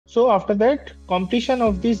So after that completion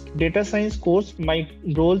of this data science course, my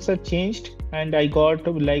roles are changed and I got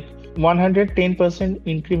like 110%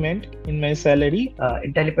 increment in my salary.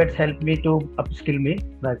 Intellipaat helped me to upskill me,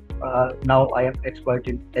 but now I am expert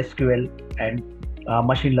in SQL and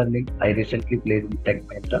machine learning. I recently played in Tech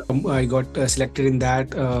Mahindra. I got selected in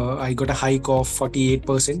that. I got a hike of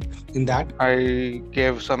 48% in that. I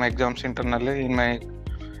gave some exams internally in my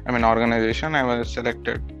organization. I was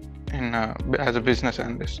selected in as a business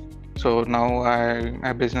analyst. So now I'm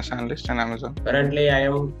a business analyst in Amazon. Currently, I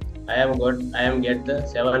am get the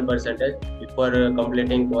 7% before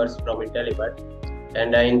completing course from Intellipaat,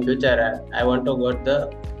 and in future I want to get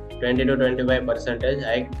the 20 to 25%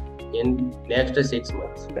 hike in next 6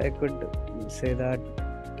 months. I could say that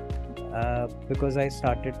because I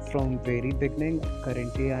started from very beginning.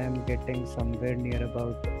 Currently, I am getting somewhere near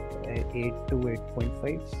about 8 to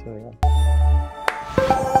 8.5. So yeah.